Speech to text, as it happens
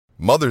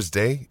Mother's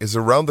Day is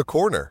around the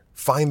corner.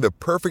 Find the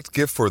perfect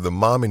gift for the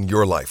mom in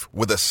your life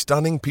with a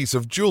stunning piece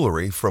of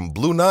jewelry from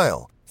Blue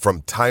Nile.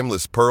 From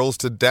timeless pearls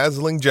to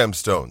dazzling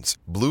gemstones,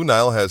 Blue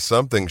Nile has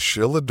something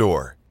she'll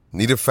adore.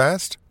 Need it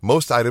fast?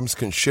 Most items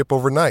can ship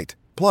overnight.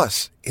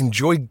 Plus,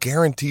 enjoy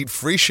guaranteed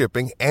free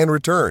shipping and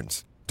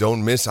returns.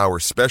 Don't miss our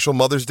special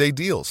Mother's Day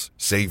deals.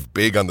 Save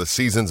big on the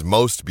season's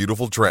most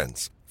beautiful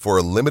trends. For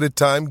a limited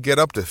time, get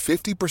up to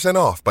 50%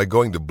 off by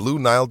going to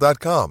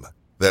BlueNile.com.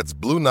 That's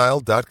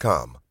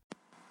BlueNile.com.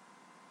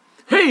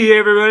 Hey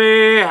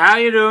everybody, how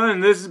you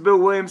doing? This is Bill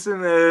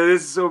Williamson.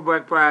 This is Silver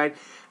Black Pride.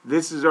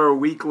 This is our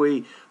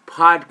weekly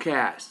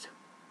podcast.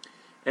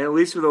 And at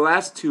least for the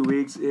last 2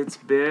 weeks, it's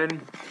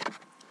been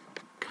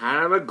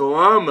kind of a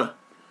glum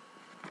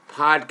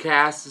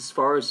podcast as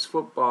far as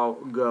football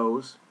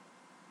goes.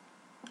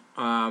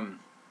 Raiders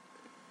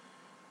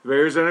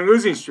on a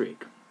losing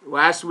streak.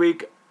 Last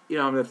week,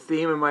 the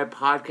theme of my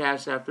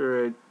podcast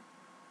after a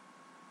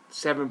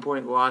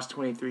 7-point loss,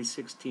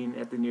 23-16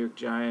 at the New York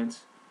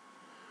Giants,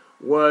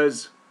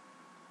 was,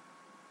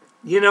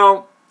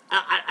 I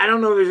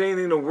don't know if there's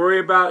anything to worry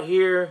about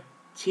here.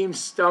 Teams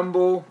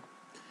stumble.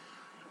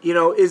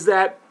 Is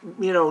that,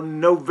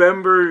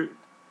 November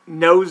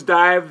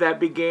nosedive that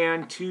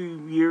began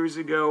 2 years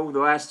ago, the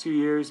last 2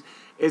 years,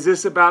 is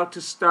this about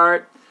to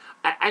start?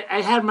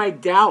 I had my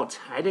doubt.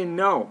 I didn't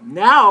know.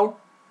 Now,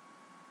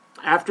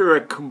 after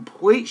a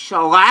complete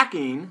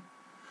shellacking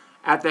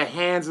at the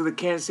hands of the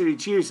Kansas City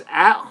Chiefs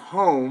at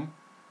home,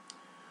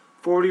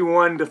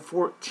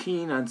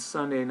 41-14 on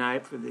Sunday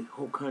night for the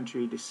whole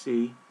country to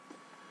see,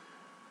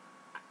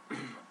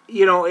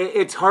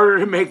 it's harder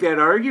to make that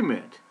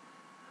argument.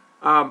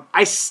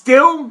 I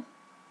still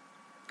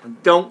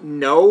don't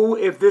know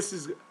if this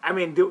is,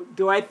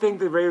 do I think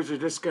the Raiders are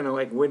just going to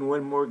win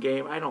one more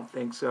game? I don't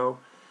think so.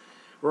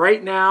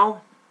 Right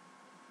now,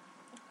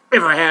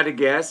 if I had to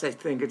guess, I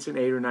think it's an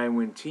 8 or 9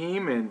 win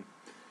team, and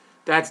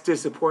that's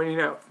disappointing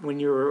when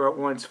you were at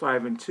once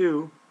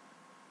 5-2.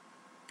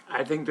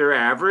 I think they're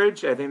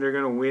average. I think they're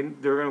going to win.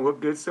 They're going to look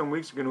good some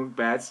weeks. They're going to look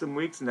bad some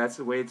weeks, and that's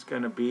the way it's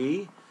going to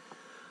be.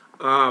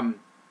 The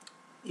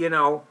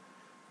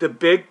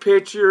big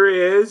picture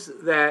is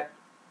that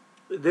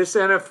the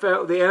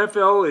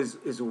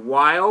NFL is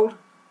wild.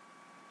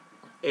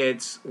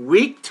 It's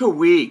week to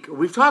week.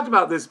 We've talked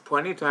about this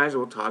plenty of times.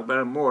 We'll talk about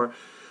it more.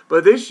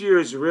 But this year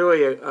is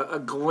really a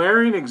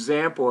glaring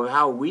example of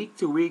how week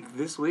to week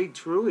this league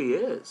truly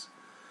is.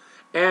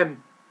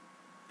 And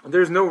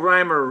there's no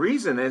rhyme or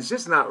reason. And it's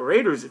just not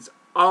Raiders. It's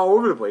all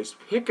over the place.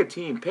 Pick a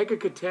team. Pick a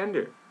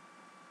contender.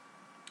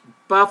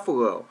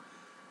 Buffalo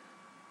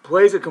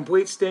plays a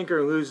complete stinker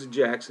and loses to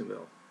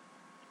Jacksonville.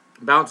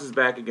 Bounces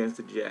back against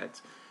the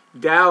Jets.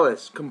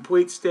 Dallas,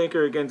 complete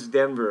stinker against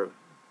Denver.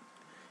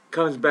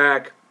 Comes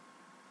back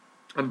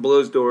and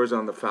blows doors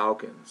on the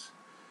Falcons.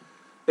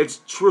 It's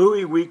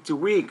truly week to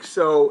week.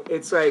 So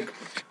it's like,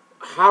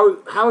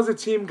 how is a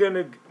team going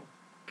to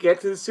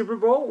get to the Super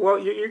Bowl? Well,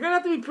 you're going to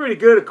have to be pretty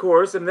good, of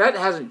course, and that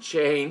hasn't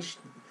changed.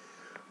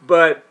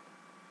 But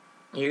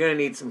you're going to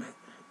need some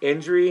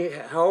injury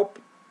help.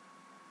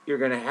 You're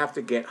going to have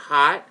to get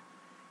hot.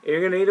 You're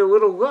going to need a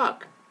little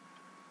luck.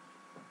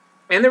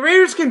 And the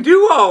Raiders can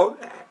do all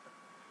that.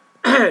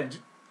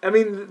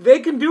 They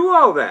can do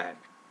all that.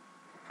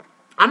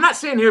 I'm not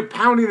sitting here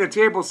pounding the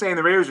table saying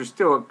the Raiders are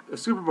still a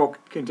Super Bowl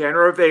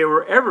contender or if they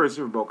were ever a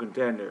Super Bowl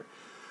contender.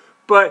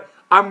 But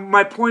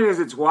my point is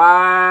it's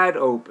wide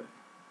open.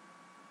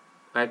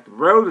 Like the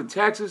road to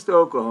Texas to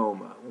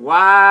Oklahoma.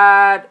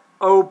 Wide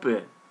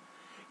open.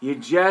 You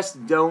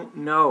just don't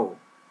know.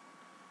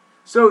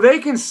 So they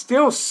can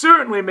still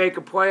certainly make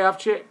a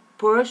playoff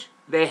push.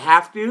 They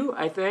have to,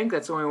 I think.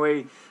 That's the only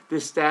way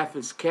this staff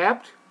is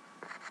kept.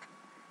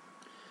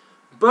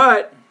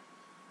 But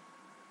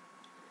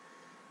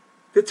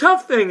the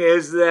tough thing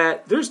is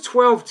that there's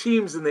 12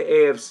 teams in the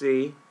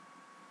AFC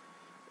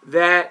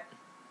that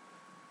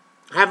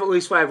have at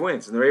least 5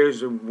 wins. And the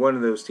Raiders are one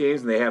of those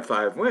teams, and they have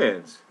 5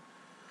 wins.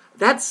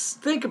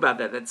 Think about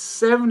that. That's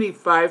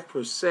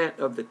 75%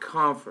 of the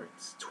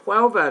conference.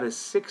 12 out of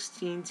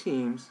 16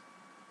 teams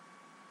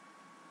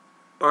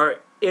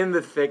are in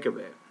the thick of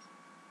it.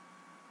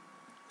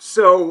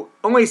 So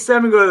only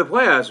 7 go to the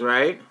playoffs,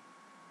 right?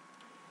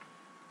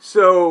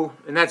 So,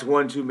 and that's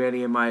one too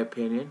many in my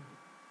opinion.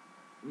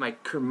 My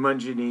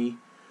curmudgeon-y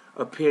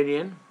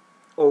opinion,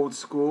 old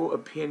school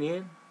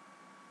opinion.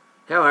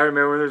 Hell, I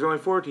remember when there was only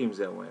 4 teams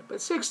that went.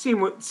 But 6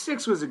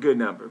 was a good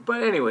number.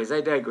 But anyways,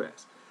 I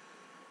digress.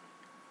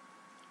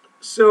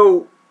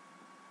 So,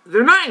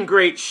 they're not in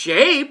great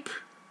shape.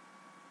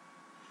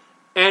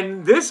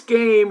 And this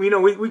game,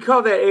 we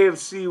call that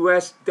AFC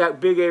West, that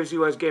big AFC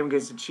West game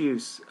against the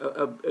Chiefs,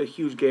 a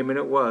huge game, and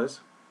it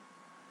was.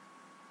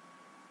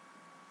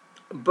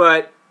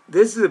 But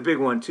this is a big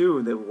one,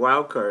 too, the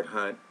wild card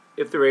hunt.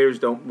 If the Raiders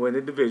don't win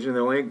the division,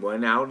 they're only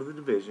 1 out of the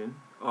division.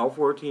 All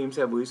 4 teams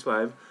have at least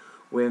 5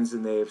 wins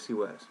in the AFC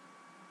West.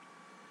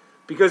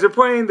 Because they're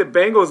playing the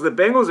Bengals. The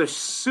Bengals are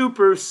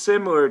super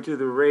similar to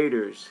the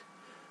Raiders.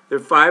 They're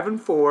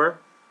 5-4.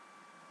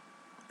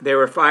 They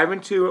were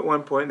 5-2 at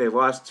one point. They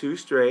lost 2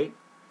 straight.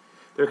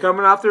 They're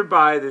coming off their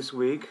bye this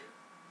week.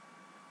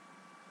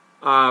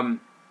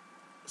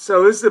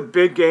 So this is a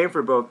big game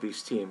for both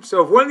these teams.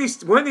 So if one of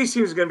these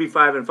teams is going to be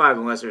 5-5,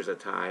 unless there's a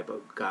tie,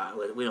 but God,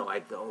 we don't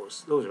like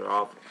those. Those are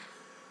awful.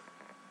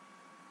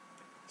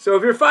 So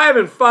if you're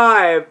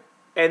 5-5,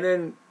 and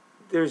then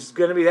there's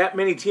going to be that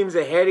many teams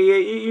ahead of you,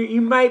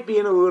 you might be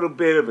in a little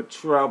bit of a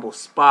trouble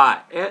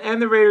spot.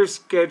 And the Raiders'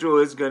 schedule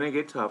is going to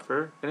get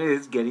tougher, and it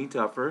is getting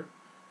tougher.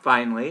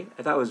 Finally,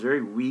 I thought it was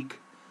very weak,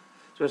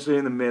 especially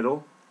in the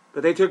middle,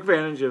 but they took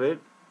advantage of it.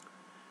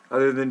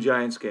 Other than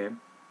Giants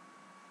game.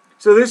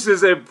 So this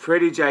is a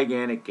pretty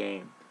gigantic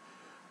game.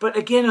 But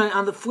again,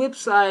 on the flip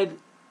side,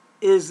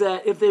 is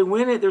that if they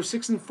win it, they're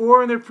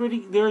 6-4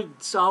 and they're in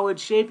solid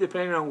shape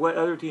depending on what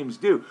other teams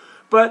do.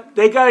 But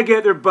they got to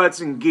get their butts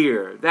in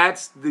gear.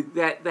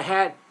 The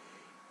hat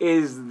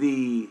is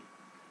the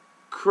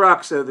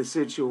crux of the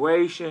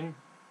situation.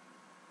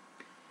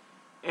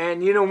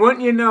 And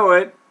wouldn't you know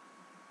it,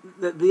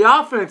 the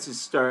offense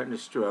is starting to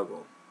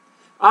struggle.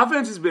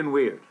 Offense has been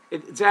weird.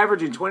 It's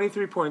averaging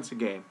 23 points a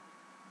game.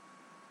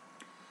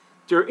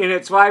 In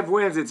its 5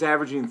 wins, it's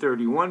averaging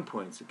 31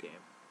 points a game.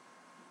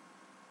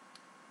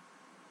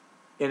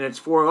 In its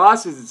 4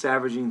 losses, it's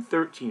averaging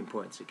 13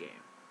 points a game.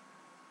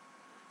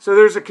 So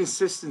there's a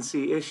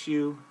consistency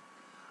issue.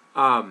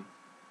 They're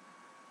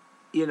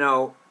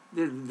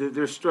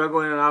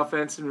struggling on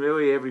offense in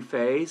really every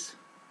phase.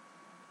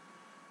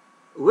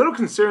 A little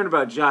concerned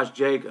about Josh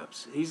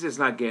Jacobs. He's just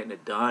not getting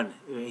it done.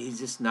 He's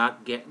just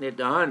not getting it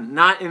done.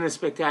 Not in a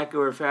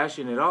spectacular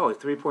fashion at all.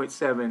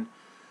 3.7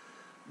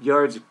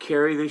 yards of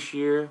carry this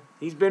year.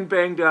 He's been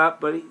banged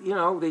up, but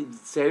they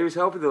said he was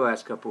healthy the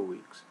last couple of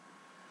weeks.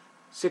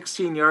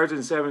 16 yards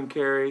and 7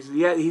 carries.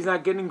 Yeah, he's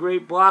not getting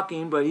great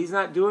blocking, but he's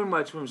not doing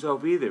much for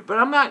himself either. But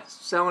I'm not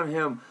selling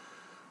him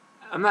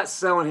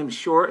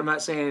short. I'm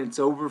not saying it's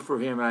over for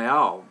him at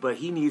all, but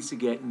he needs to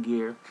get in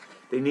gear.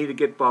 They need to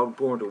get ball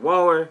born to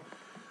Waller.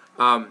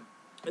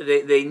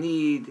 They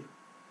need,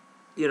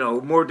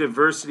 more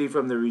diversity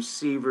from the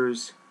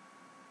receivers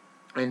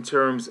in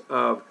terms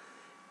of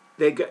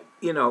they got,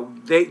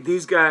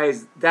 these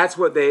guys. That's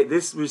what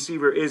this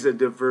receiver is, a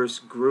diverse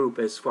group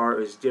as far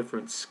as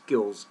different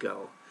skills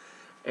go,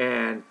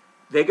 and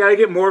they got to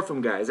get more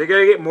from guys. They got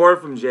to get more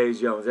from Jay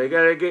Jones. They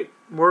got to get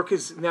more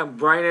because now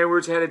Bryan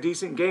Edwards had a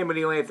decent game, but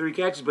he only had 3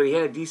 catches, but he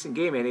had a decent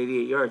game at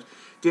 88 yards.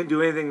 Didn't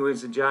do anything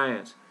against the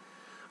Giants.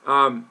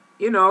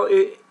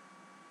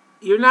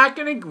 You're not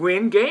going to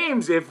win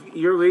games if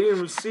your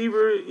leading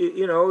receiver,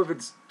 if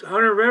it's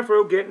Hunter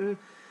Renfrow getting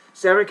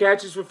 7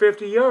 catches for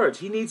 50 yards.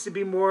 He needs to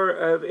be more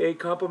of a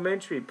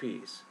complementary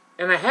piece.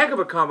 And a heck of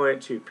a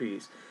complementary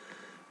piece.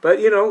 But,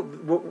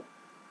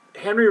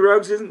 Henry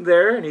Ruggs isn't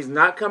there, and he's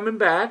not coming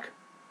back.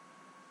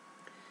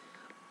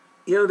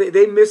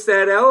 They missed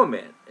that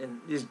element.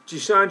 And is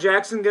Deshaun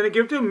Jackson going to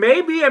give it to him?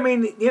 Maybe. I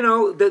mean,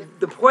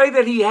 the play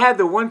that he had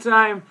the one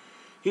time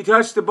he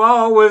touched the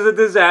ball was a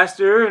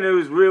disaster, and it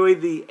was really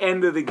the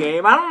end of the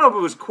game. I don't know if it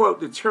was, quote,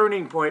 the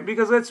turning point,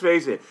 because let's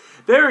face it,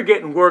 they were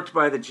getting worked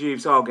by the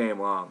Chiefs all game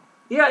long.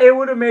 Yeah, it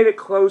would have made it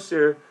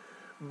closer,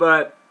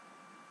 and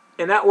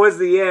that was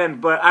the end,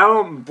 but I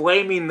don't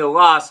blaming the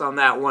loss on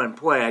that one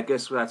play. I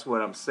guess that's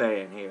what I'm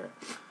saying here.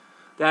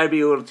 That would be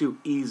a little too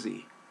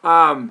easy.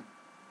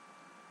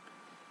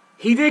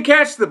 He did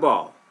catch the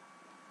ball.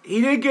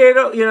 He did get,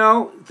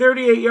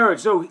 38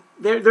 yards, so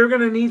they're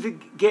going to need to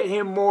get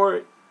him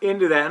more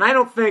into that. And I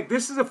don't think,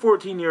 this is a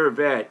 14-year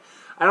vet,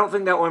 I don't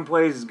think that one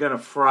play is going to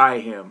fry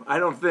him. I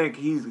don't think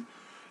he's,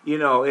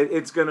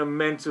 it's going to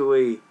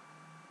mentally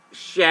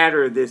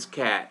shatter this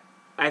cat.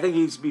 I think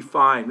he's be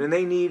fine, and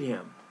they need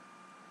him.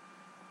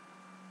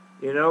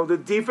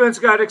 The defense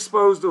got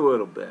exposed a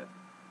little bit.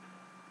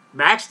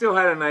 Max still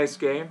had a nice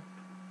game.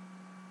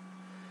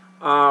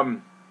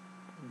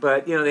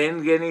 But, they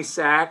didn't get any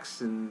sacks,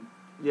 and,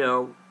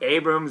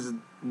 Abrams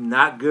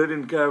not good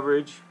in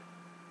coverage.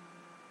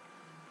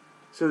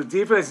 So the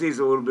defense needs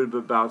a little bit of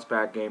a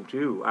bounce-back game,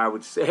 too, I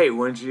would say,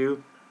 wouldn't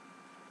you?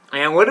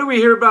 And what do we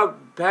hear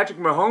about Patrick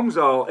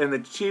Mahomes all in the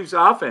Chiefs'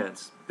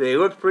 offense? They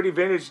looked pretty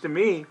vintage to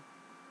me.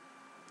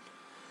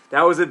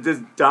 That was a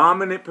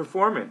dominant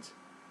performance.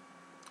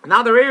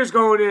 Now the Raiders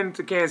going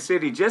into Kansas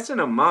City just in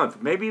a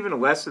month, maybe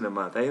even less than a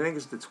month. I think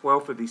it's the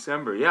 12th of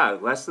December. Yeah,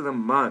 less than a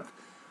month.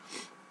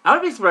 I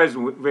would be surprised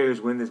if the Raiders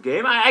win this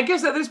game. I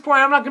guess at this point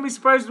I'm not going to be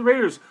surprised if the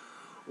Raiders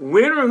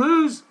win or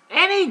lose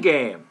any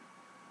game.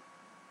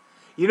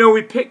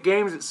 We pick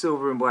games at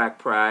Silver and Black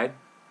Pride,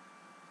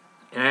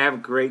 and I have a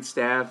great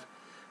staff.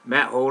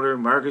 Matt Holder,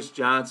 Marcus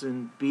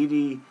Johnson,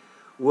 B.D.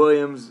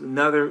 Williams,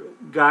 another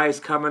guy's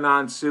coming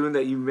on soon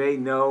that you may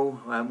know.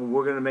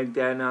 We're going to make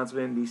that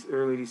announcement in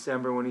early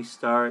December when he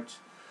starts.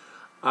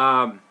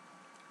 We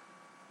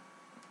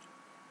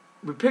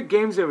pick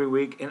games every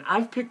week, and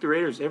I've picked the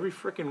Raiders every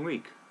freaking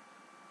week.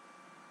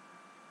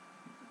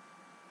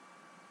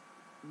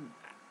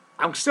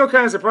 I'm still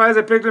kind of surprised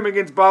I picked them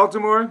against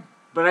Baltimore,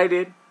 but I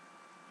did.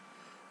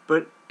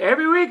 But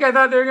every week I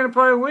thought they were going to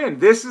probably win.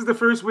 This is the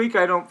first week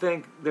I don't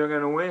think they're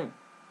going to win.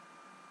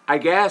 I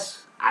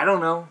guess. I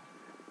don't know.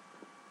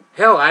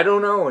 Hell, I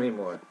don't know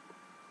anymore.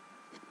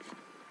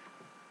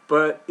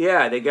 But,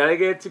 yeah, they got to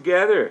get it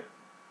together.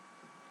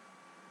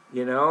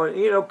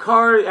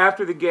 Carr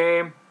after the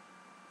game,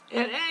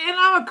 and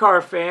I'm a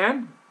Carr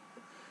fan.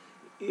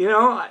 He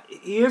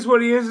is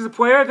what he is as a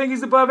player. I think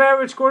he's above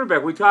average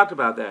quarterback. We talked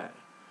about that.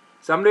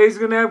 Some days he's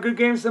going to have good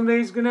games, some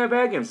days he's going to have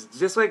bad games. It's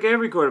just like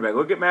every quarterback.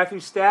 Look at Matthew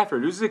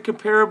Stafford. Who's a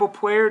comparable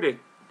player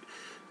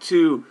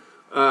to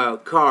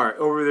Carr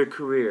over their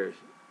careers?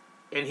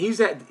 And he was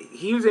an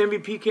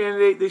MVP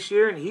candidate this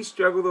year, and he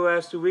struggled the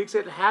last 2 weeks.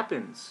 It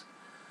happens.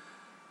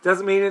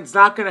 Doesn't mean it's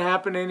not going to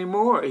happen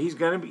anymore. He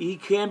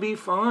can be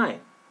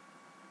fine.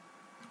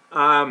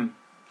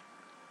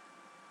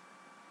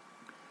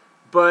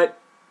 But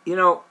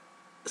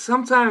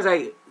sometimes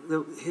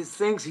his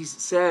things he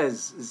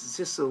says is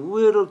just a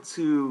little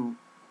too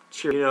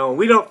cheery.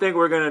 We don't think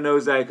we're going to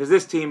nosedive because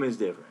this team is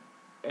different.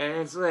 And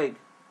it's like,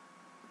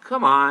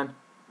 come on.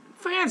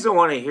 Fans don't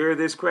want to hear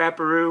this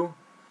crapperoo.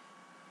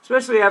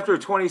 Especially after a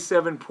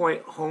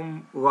 27-point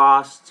home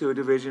loss to a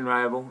division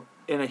rival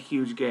in a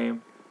huge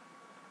game.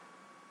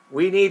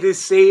 We need to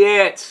see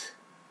it.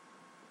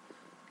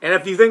 And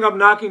if you think I'm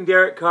knocking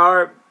Derek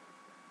Carr,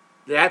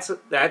 that's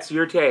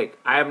your take.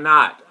 I am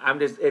not.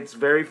 It's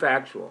very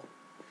factual.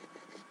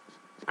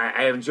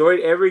 I enjoyed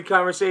every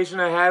conversation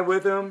I had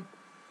with him.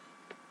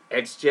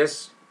 It's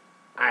just,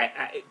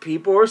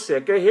 people are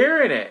sick of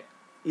hearing it.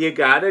 You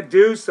got to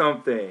do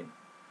something.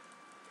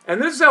 And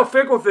this is how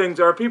fickle things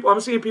are. I'm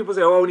seeing people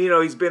say, "Oh,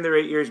 he's been there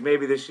 8 years.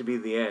 Maybe this should be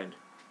the end.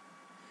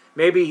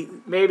 Maybe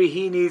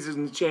he needs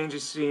to change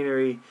of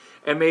scenery,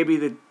 and maybe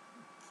the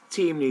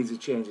team needs to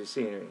change of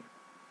scenery.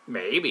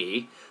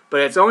 Maybe,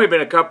 but it's only been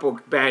a couple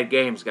bad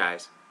games,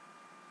 guys.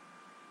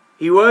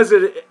 He was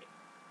an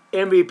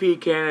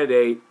MVP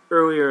candidate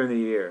earlier in the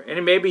year,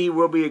 and maybe he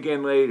will be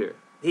again later.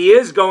 He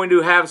is going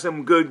to have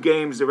some good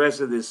games the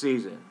rest of this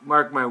season.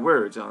 Mark my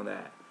words on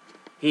that.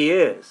 He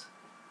is.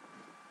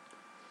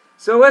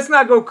 So let's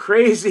not go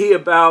crazy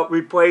about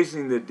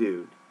replacing the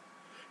dude.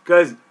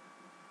 Because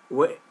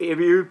if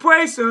you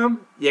replace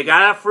him, you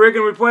got to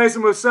friggin' replace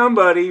him with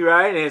somebody,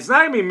 right? And it's not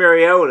going to be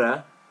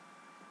Mariota.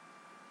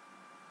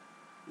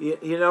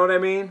 You know what I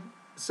mean?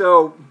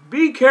 So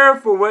be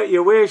careful what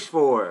you wish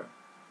for.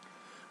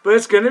 But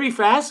it's going to be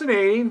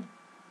fascinating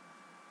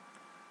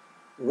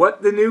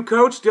what the new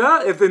coach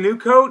does. If the new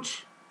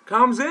coach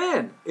comes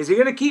in, is he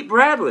going to keep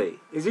Bradley?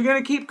 Is he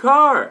going to keep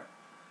Carr?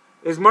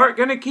 Is Mark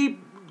going to keep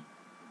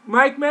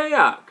Mike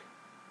Mayock?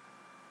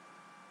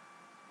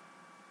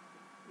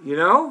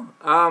 Even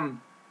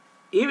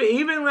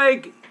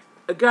like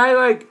a guy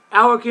like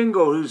Alec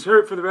Ingold, who's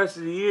hurt for the rest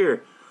of the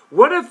year.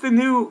 What if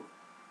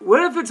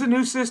it's a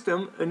new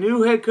system, a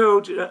new head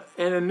coach,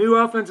 and a new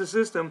offensive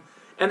system,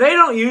 and they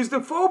don't use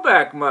the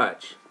fullback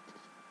much?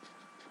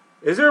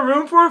 Is there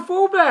room for a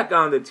fullback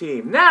on the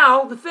team?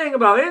 Now, the thing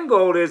about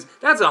Ingold is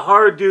that's a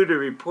hard dude to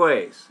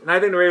replace. And I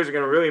think the Raiders are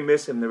going to really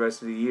miss him the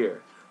rest of the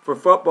year for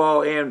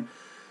football and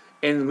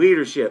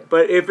leadership.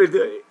 But if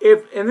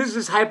and this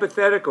is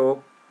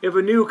hypothetical, if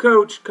a new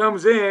coach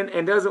comes in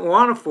and doesn't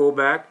want a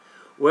fullback,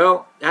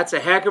 well, that's a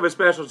heck of a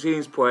special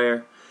teams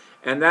player.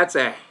 And that's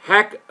a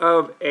heck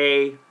of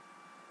a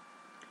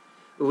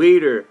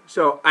leader.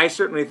 So I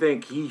certainly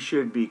think he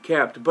should be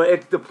kept.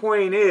 But the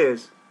point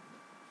is,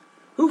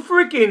 who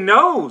freaking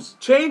knows?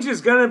 Change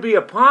is going to be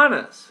upon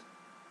us.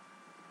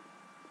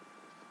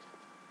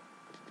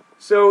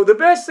 So the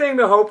best thing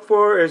to hope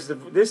for is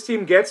this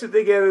team gets it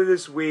together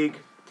this week,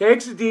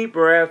 takes a deep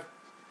breath,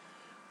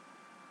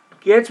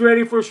 gets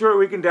ready for a short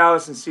week in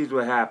Dallas, and sees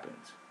what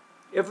happens.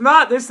 If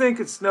not, this thing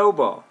could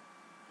snowball.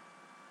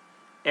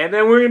 And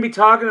then we're going to be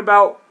talking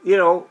about,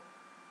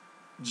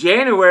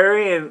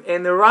 January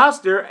and the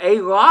roster a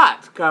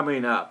lot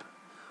coming up.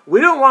 We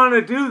don't want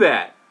to do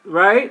that,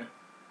 right?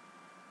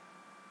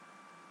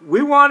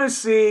 We want to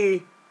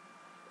see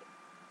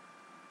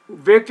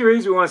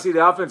victories. We want to see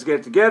the offense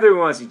get together. We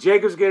want to see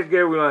Jacobs get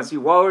together. We want to see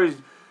Waller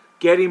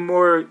getting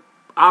more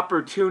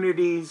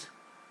opportunities.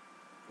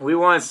 We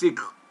want to see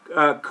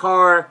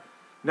Carr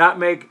not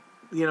make,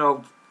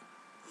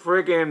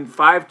 friggin'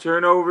 5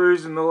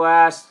 turnovers in the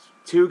last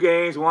 2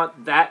 games. We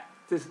want that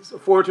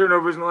 4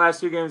 turnovers in the last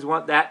 2 games. We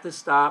want that to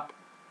stop.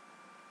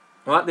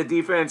 We want the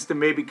defense to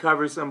maybe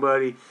cover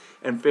somebody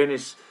and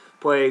finish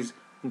plays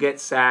and get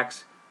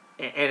sacks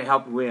and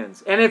help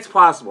wins. And it's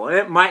possible. And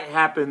it might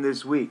happen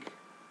this week.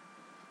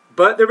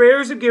 But the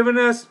Raiders have given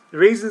us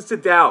reasons to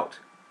doubt.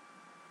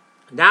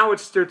 Now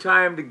it's their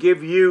time to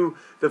give you,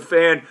 the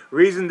fan,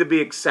 reason to be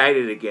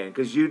excited again,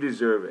 because you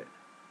deserve it.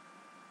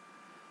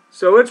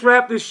 So let's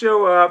wrap this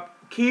show up.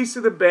 Keys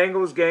to the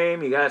Bengals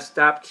game. You got to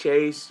stop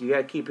Chase. You got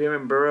to keep him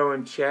and Burrow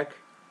in check.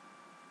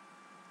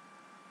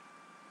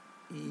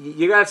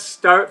 You got to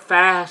start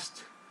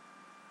fast.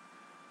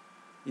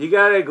 You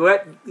got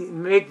to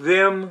make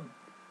them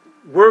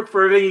work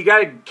for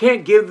everything.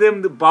 Can't give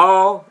them the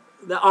ball.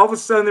 All of a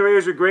sudden the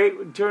Raiders are great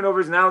with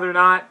turnovers. Now they're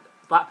not.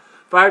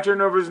 5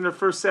 turnovers in their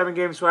first 7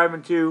 games,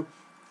 5-2.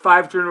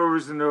 5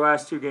 turnovers in their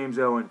last 2 games,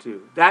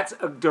 0-2. That's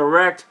a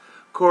direct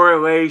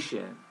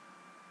correlation.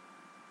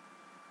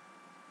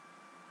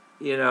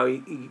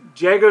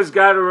 Jago's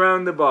got to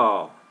run the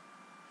ball.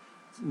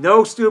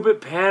 No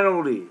stupid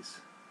penalties.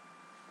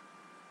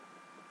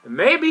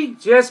 Maybe,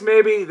 just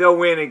maybe, they'll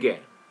win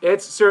again.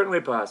 It's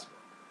certainly possible.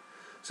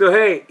 So,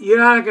 hey, you're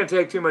not going to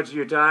take too much of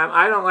your time.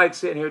 I don't like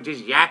sitting here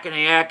just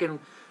yakking,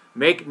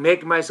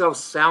 making myself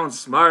sound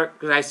smart,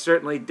 because I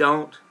certainly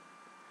don't.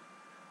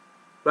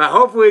 But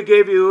hopefully it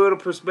gave you a little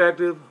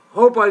perspective.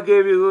 Hope I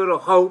gave you a little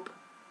hope.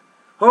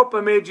 Hope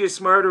I made you a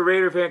smarter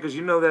Raider fan,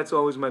 because that's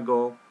always my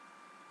goal.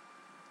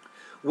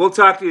 We'll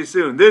talk to you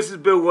soon. This is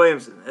Bill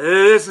Williamson.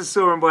 This is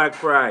Silver and Black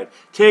Pride.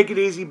 Take it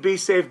easy, be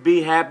safe,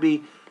 be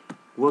happy.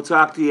 We'll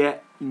talk to you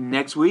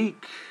next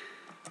week.